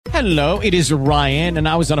Hello, it is Ryan, and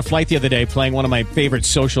I was on a flight the other day playing one of my favorite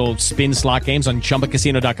social spin slot games on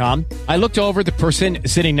ChumbaCasino.com. I looked over at the person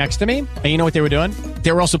sitting next to me, and you know what they were doing?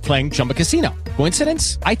 They were also playing Chumba Casino.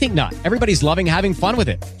 Coincidence? I think not. Everybody's loving having fun with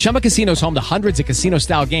it. Chumba Casino is home to hundreds of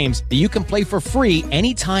casino-style games that you can play for free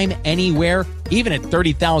anytime, anywhere, even at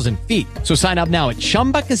 30,000 feet. So sign up now at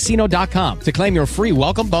ChumbaCasino.com to claim your free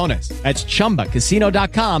welcome bonus. That's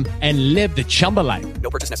ChumbaCasino.com and live the Chumba life.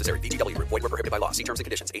 No purchase necessary. VGW. Void where prohibited by law. See terms and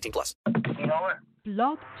conditions. 18+. You know what?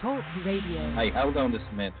 Blog Talk Radio. Hey, hold on just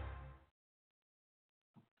a minute.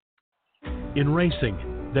 In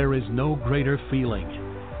racing, there is no greater feeling.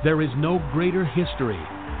 There is no greater history.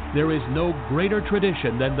 There is no greater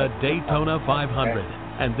tradition than the Daytona 500.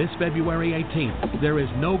 And this February 18th, there is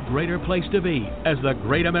no greater place to be as the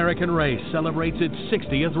Great American Race celebrates its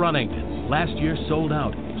 60th running. Last year sold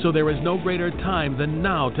out, so there is no greater time than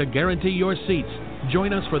now to guarantee your seats.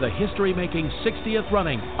 Join us for the history-making 60th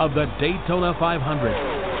running of the Daytona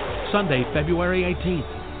 500. Sunday, February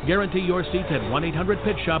 18th. Guarantee your seats at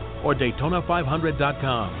 1-800-PIT-SHOP or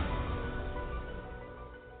Daytona500.com.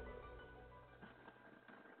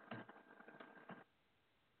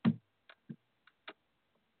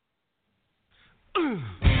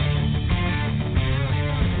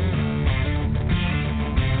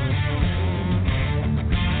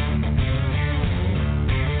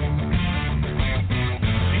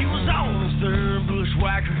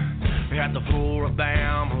 At the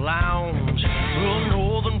Floribama Lounge, a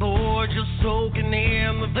northern boy just soaking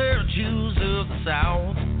in the virtues of the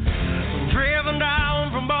South. Driven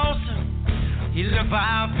down from Boston, he left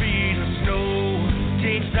 5 feet of snow.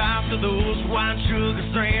 Takes after those white sugar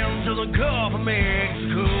strands to the Gulf of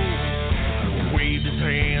Mexico. Waved his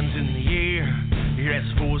hands in the air as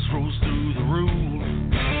his voice rose through the roof,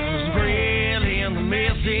 spreading the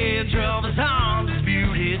message of his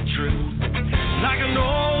undisputed truth. Like an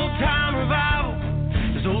old-time revival,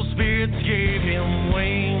 his old spirits gave him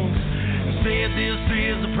wings and said this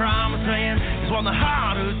is the promised land. It's what the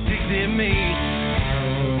heart of Dixie means.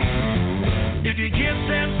 If you get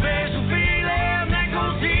that special feeling that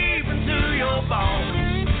goes deep into your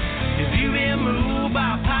bones, if you've been moved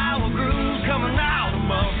by power grooves coming out of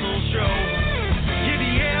muscle show, if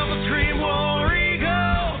you ever scream war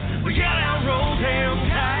eagle, we yell out roll down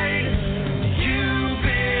tight.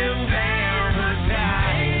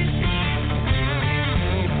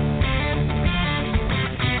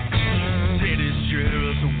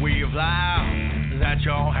 Way of life that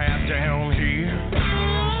y'all have down here.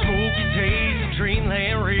 Smoky taste,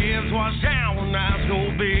 dreamland ribs, wash down when nights go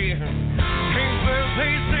bare. King's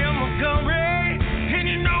birthplace in Montgomery, and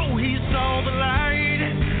you know he saw the light.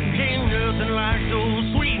 Ain't nothing like those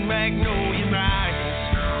sweet magnolia nights.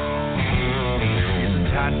 The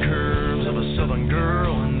tight curves of a southern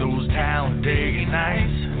girl and those Talladega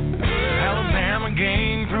nights. Alabama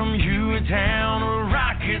gang from Hueytown or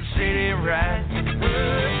Rocket City, right?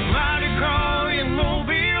 Mighty Crawley and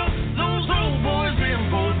Mobile, those old boys in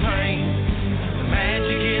full pain. The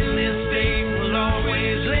magic in this state will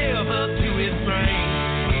always live up to its brain.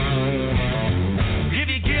 If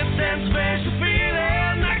you get that special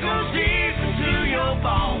feeling that goes deep into your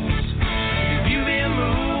bones, if you've been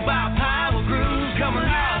moved by power grooves coming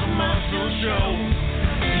out of muscle show,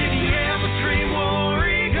 if you ever dream war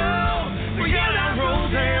eagle, we got our roll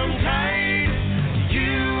down tight.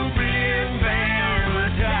 You've been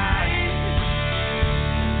baptized.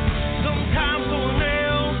 Sometimes someone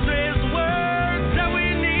else says the words that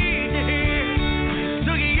we need to hear.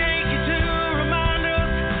 So you yank it to remind us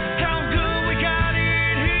how good we got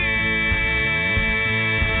it here.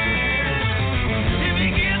 If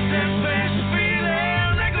you get that special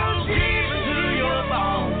feeling that goes deep into your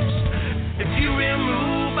bones, if you've been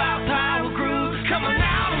moved by power grooves coming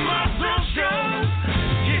out of muscle shows,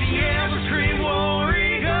 did you ever scream war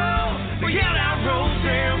eagle? We yelled out roll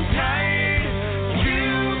down tight.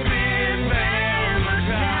 You've been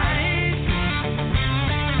baptized.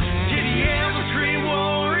 Did you ever scream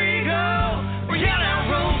war eagle? We yelled out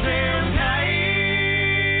roll down tight.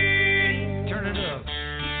 Turn it up.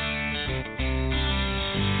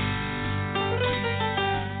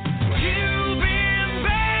 You've been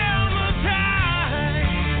baptized.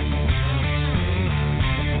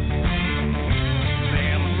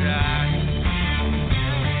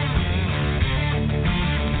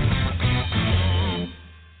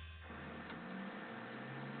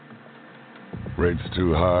 Rates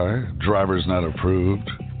too high, drivers not approved.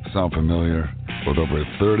 Sound familiar? With over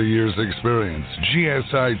 30 years experience,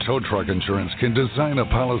 GSI Tow Truck Insurance can design a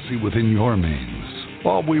policy within your means.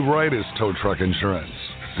 All we write is tow truck insurance.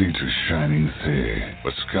 sea to shining sea,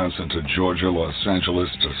 Wisconsin to Georgia, Los Angeles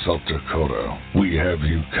to South Dakota, we have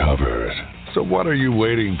you covered. So what are you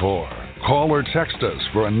waiting for? Call or text us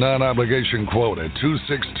for a non-obligation quote at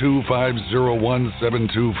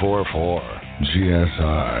 262-501-7244.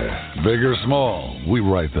 GSI. Big or small, we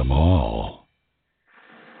write them all.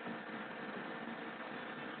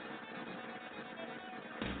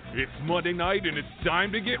 It's Monday night and it's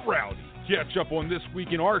time to get rowdy. Catch up on This Week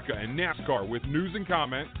in ARCA and NASCAR with news and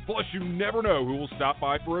comment, plus you never know who will stop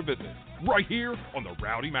by for a visit. Right here on the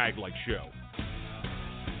Rowdy Maglite Show.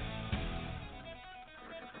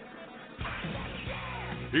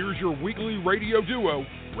 Here's your weekly radio duo,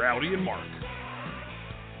 Rowdy and Mark.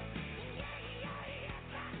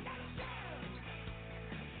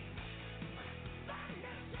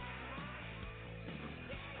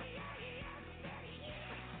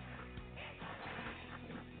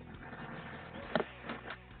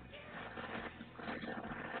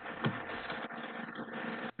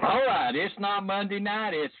 All right, it's not Monday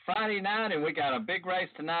night, it's Friday night, and we got a big race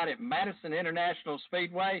tonight at Madison International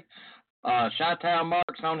Speedway. Chi-Town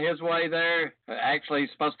Mark's on his way there. Actually, he's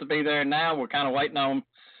supposed to be there now. We're kind of waiting on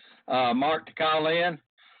Mark to call in.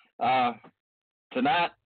 Tonight,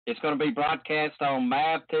 it's going to be broadcast on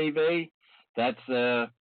MAV TV. That's,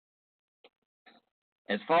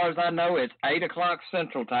 as far as I know, it's 8 o'clock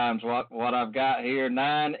Central Time, what I've got here,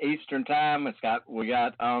 9 Eastern Time. We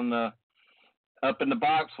got on the up in the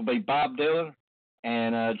box will be Bob Dylan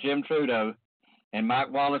and Jim Trudeau and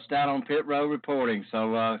Mike Wallace down on pit road reporting.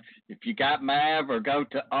 So if you got MAV, or go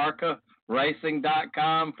to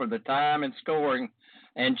ARCARacing.com for the time and scoring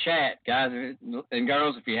and chat. Guys and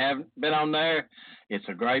girls, if you haven't been on there, it's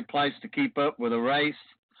a great place to keep up with a race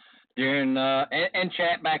during and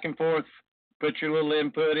chat back and forth. Put your little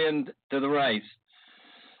input into the race.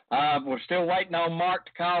 We're still waiting on Mark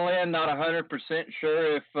to call in. Not 100%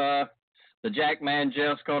 sure if the Jackman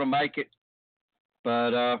Jeff's going to make it,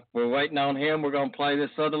 but we're waiting on him. We're going to play this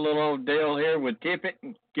other little old deal here with Tippett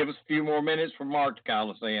and give us a few more minutes for Mark to call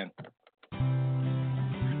us in.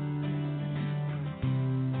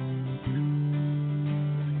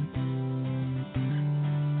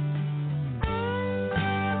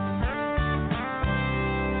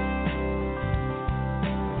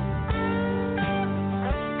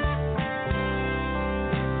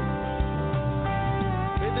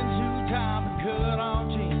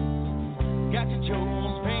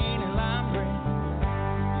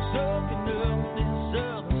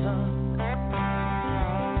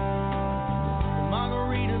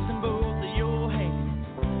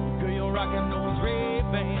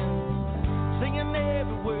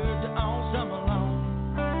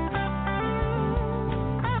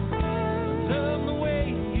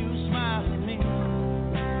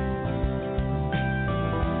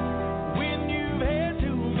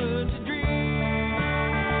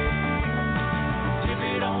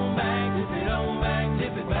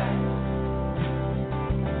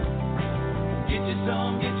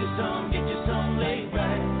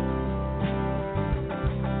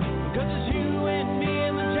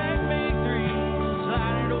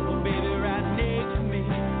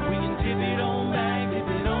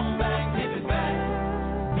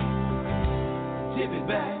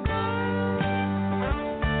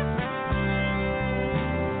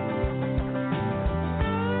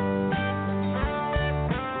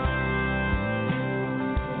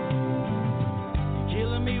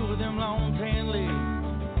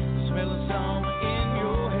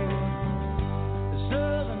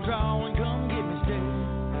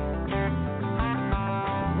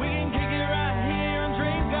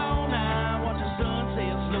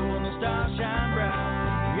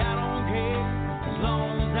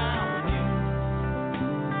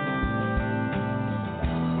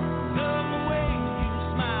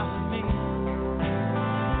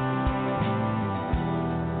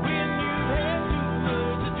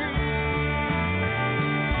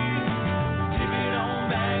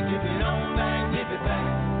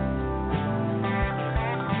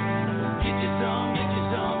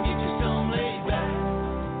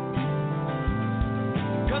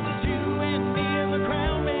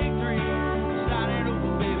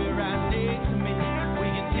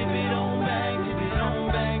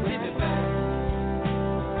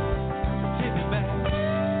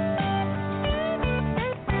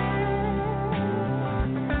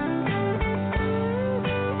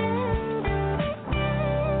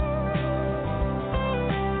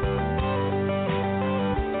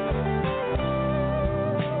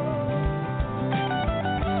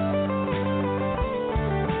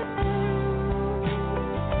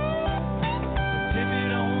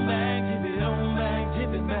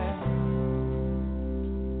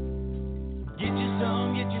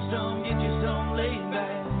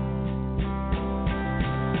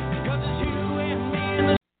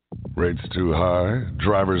 Rates too high?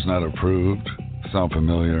 Drivers not approved? Sound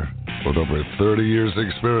familiar? With over 30 years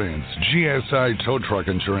experience, GSI Tow Truck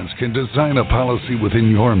Insurance can design a policy within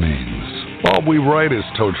your means. All we write is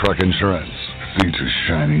tow truck insurance. Sea to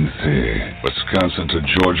shining sea. Wisconsin to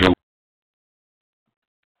Georgia.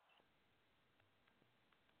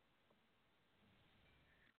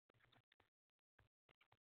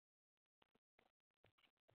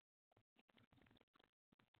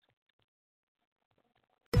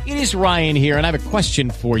 It is Ryan here, and I have a question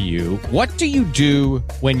for you. What do you do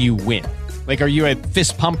when you win? Like, are you a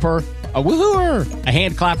fist pumper, a woohooer, a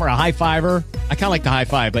hand clapper, a high fiver? I kind of like the high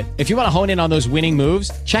five, but if you want to hone in on those winning moves,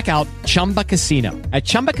 check out Chumba Casino. At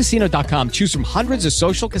ChumbaCasino.com, choose from hundreds of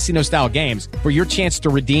social casino-style games for your chance to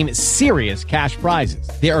redeem serious cash prizes.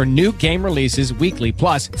 There are new game releases weekly,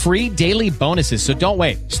 plus free daily bonuses, so don't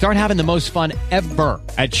wait. Start having the most fun ever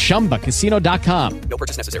at ChumbaCasino.com. No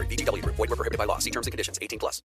purchase necessary. VGW Group. Void where prohibited by law. See terms and conditions. 18+.